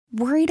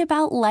Worried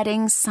about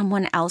letting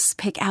someone else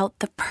pick out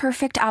the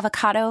perfect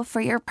avocado for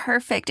your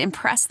perfect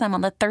impress them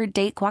on the third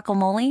date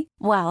guacamole?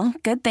 Well,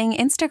 good thing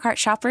Instacart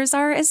shoppers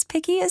are as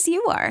picky as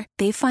you are.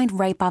 They find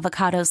ripe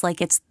avocados like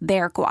it's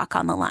their guac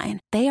on the line.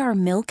 They are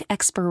milk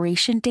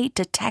expiration date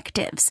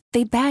detectives.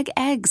 They bag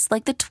eggs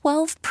like the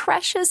 12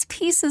 precious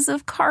pieces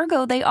of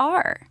cargo they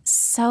are.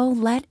 So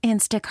let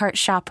Instacart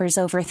shoppers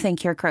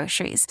overthink your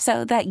groceries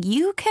so that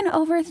you can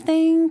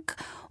overthink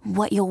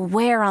what you'll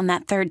wear on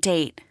that third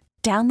date.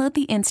 Download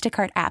the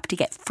Instacart app to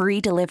get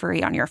free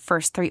delivery on your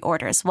first 3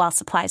 orders while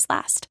supplies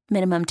last.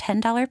 Minimum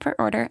 $10 per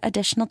order.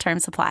 Additional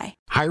terms apply.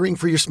 Hiring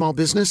for your small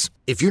business?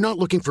 If you're not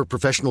looking for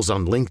professionals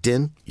on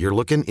LinkedIn, you're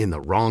looking in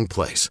the wrong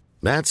place.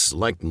 That's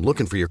like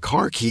looking for your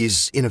car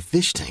keys in a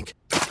fish tank.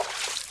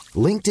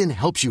 LinkedIn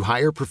helps you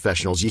hire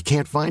professionals you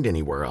can't find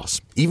anywhere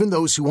else, even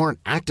those who aren't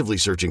actively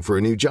searching for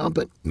a new job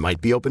but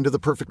might be open to the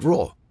perfect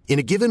role. In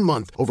a given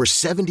month, over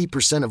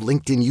 70% of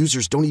LinkedIn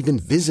users don't even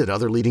visit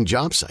other leading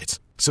job sites.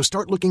 So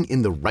start looking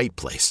in the right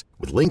place.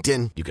 With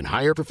LinkedIn, you can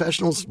hire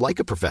professionals like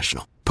a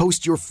professional.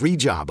 Post your free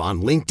job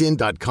on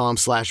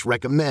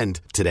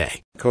linkedin.com/recommend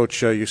today.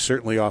 Coach, you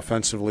certainly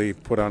offensively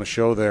put on a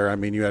show there. I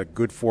mean, you had a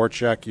good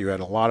forecheck. You had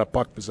a lot of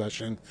puck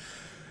possession.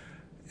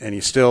 And you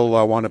still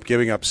wound up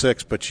giving up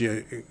 6. But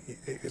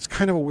it's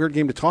kind of a weird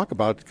game to talk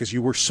about because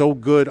you were so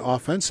good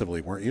offensively,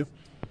 weren't you?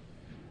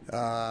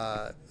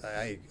 I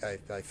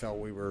felt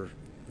we were,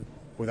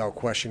 without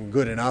question,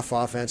 good enough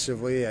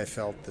offensively. I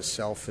felt the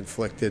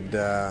self-inflicted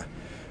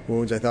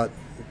wounds. I thought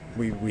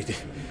we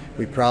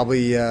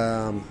probably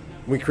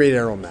we created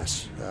our own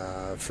mess.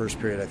 First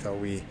period, I thought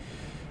we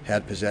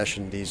had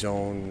possession,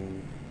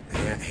 D-zone,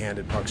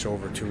 handed pucks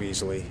over too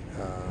easily,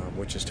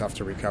 which is tough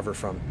to recover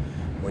from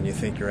when you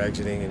think you're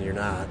exiting and you're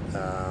not.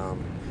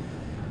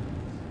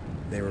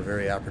 They were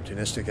very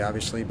opportunistic,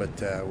 obviously,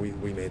 but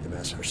we made the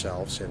mess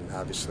ourselves. And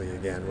obviously,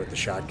 again, with the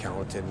shot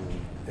count and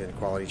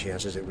quality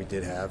chances that we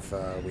did have,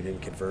 we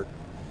didn't convert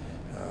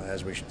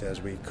as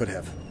we could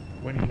have.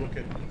 When you look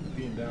at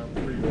being down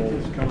 3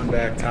 goals, coming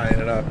back, tying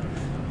it up,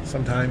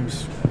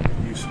 sometimes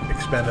you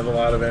expended a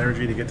lot of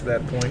energy to get to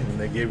that point, and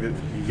you gave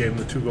them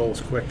the 2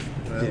 goals quick.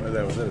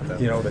 That was it.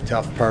 The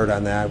tough part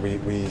on that,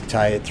 we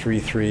tie it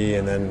 3-3,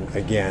 and then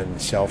again,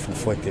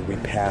 self-inflicted. We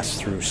passed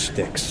through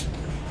sticks.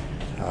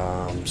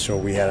 So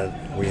we had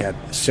a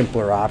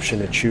simpler option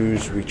to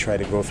choose. We try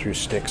to go through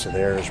sticks of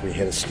theirs. We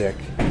hit a stick,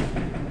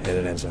 and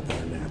it ends up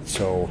on net.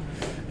 So,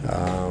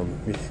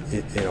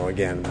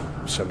 again,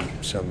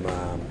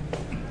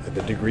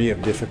 the degree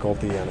of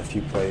difficulty on a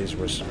few plays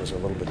was a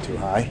little bit too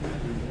high,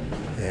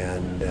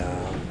 and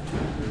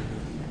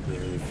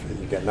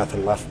you've got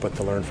nothing left but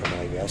to learn from it,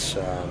 I guess.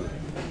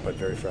 But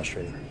very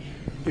frustrating.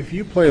 If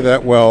you play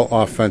that well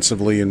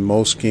offensively in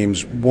most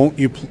games, won't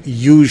you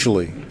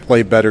usually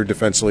play better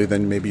defensively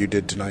than maybe you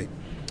did tonight?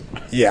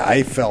 Yeah,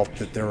 I felt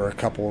that there were a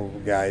couple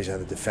guys on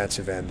the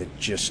defensive end that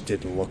just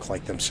didn't look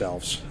like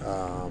themselves,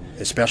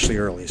 especially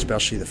early,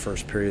 especially the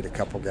first period. A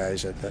couple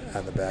guys on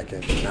the back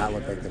end did not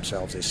look like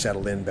themselves. They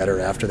settled in better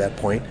after that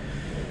point.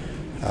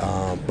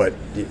 But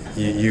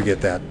you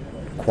get that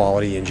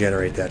quality and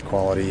generate that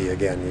quality.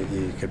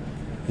 Again,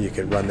 you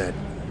could run that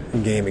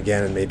game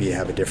again and maybe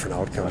have a different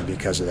outcome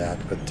because of that.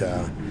 But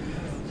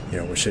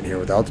we're sitting here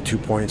without the 2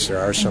 points. There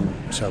are some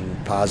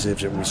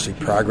positives that we see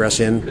progress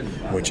in,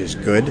 which is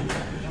good,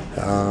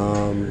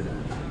 and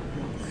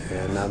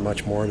not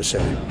much more to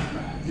say.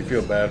 You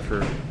feel bad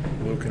for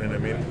Luukkonen. I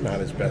mean, not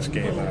his best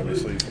game,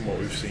 obviously, from what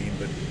we've seen,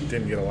 but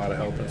didn't get a lot of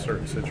help in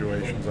certain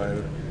situations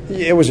either.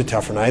 Yeah, it was a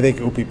tough one. I think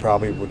Upi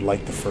probably would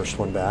like the first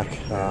one back.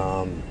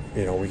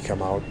 We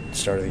come out,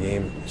 start of the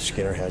game,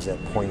 Skinner has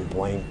that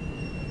point-blank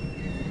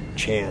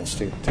chance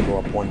to go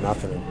up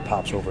 1-0 and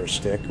pops over a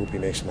stick. Upi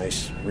makes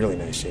a really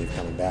nice save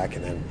coming back,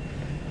 and then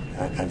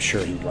I'm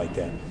sure he'd like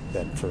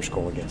that first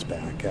goal against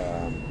back.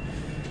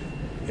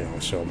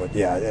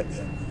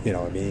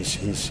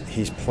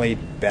 He's played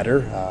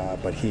better,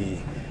 but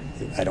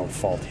I don't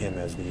fault him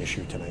as the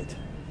issue tonight.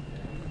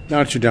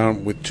 Now that you're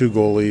down with 2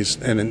 goalies,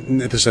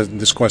 and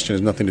this question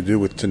has nothing to do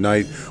with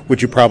tonight,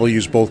 would you probably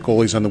use both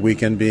goalies on the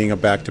weekend, being a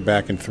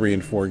back-to-back in 3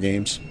 and 4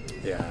 games?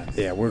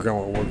 Yeah, we're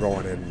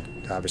going in.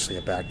 Obviously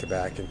a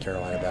back-to-back in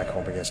Carolina, back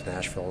home against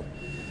Nashville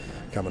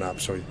coming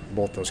up. So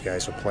both those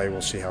guys will play.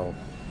 We'll see how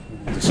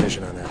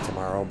decision on that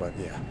tomorrow, but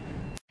yeah.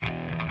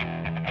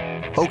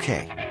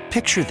 Okay,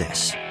 picture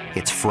this.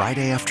 It's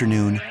Friday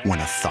afternoon when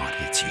a thought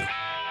hits you.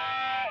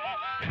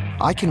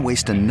 I can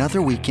waste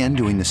another weekend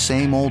doing the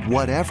same old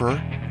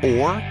whatever,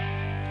 or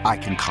I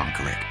can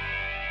conquer it.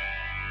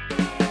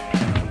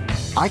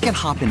 I can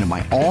hop into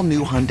my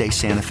all-new Hyundai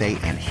Santa Fe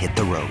and hit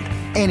the road.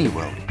 Any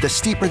road. The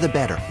steeper the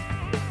better.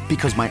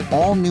 Because my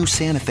all-new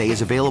Santa Fe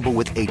is available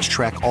with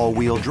H-Track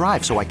all-wheel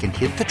drive, so I can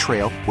hit the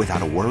trail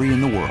without a worry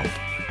in the world.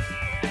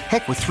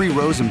 Heck, with 3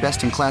 rows and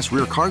best-in-class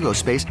rear cargo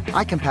space,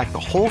 I can pack the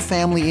whole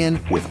family in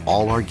with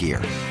all our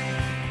gear.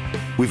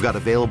 We've got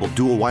available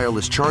dual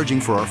wireless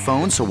charging for our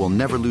phones, so we'll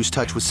never lose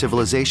touch with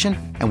civilization,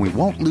 and we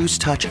won't lose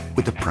touch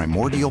with the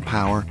primordial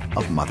power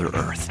of Mother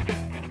Earth.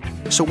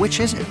 So which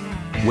is it?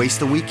 Waste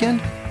the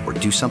weekend or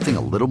do something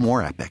a little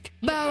more epic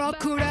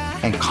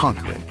and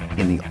conquer it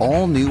in the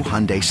all-new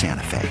Hyundai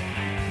Santa Fe.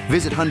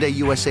 Visit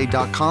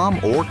HyundaiUSA.com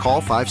or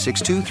call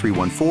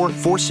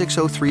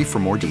 562-314-4603 for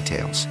more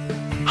details.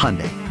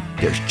 Hyundai,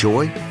 there's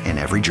joy in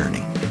every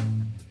journey.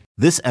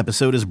 This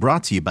episode is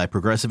brought to you by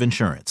Progressive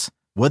Insurance.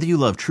 Whether you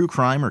love true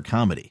crime or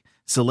comedy,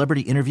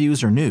 celebrity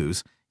interviews or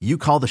news, you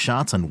call the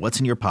shots on what's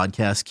in your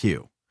podcast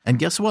queue. And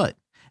guess what?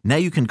 Now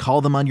you can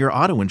call them on your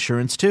auto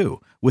insurance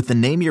too with the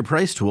Name Your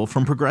Price tool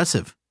from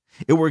Progressive.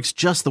 It works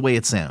just the way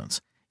it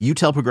sounds. You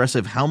tell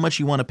Progressive how much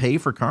you want to pay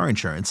for car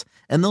insurance,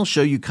 and they'll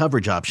show you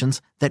coverage options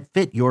that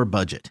fit your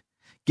budget.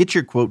 Get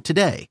your quote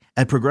today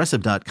at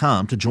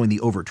Progressive.com to join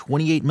the over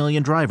 28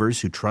 million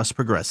drivers who trust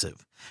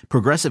Progressive.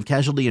 Progressive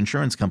Casualty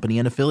Insurance Company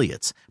and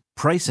Affiliates.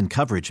 Price and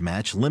coverage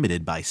match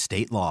limited by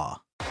state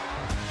law.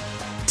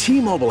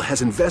 T-Mobile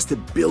has invested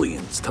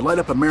billions to light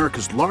up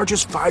America's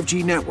largest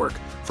 5G network,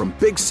 from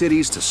big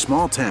cities to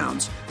small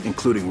towns,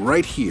 including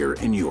right here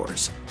in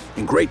yours.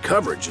 And great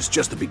coverage is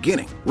just the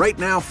beginning. Right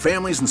now,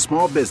 families and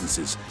small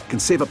businesses can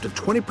save up to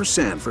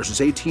 20%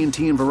 versus AT&T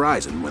and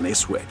Verizon when they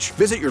switch.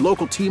 Visit your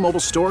local T-Mobile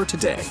store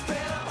today.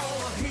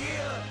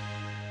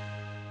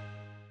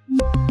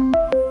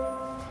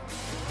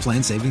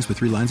 Plan savings with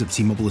 3 lines of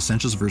T-Mobile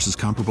Essentials versus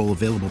comparable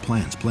available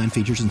plans. Plan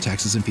features and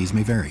taxes and fees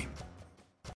may vary.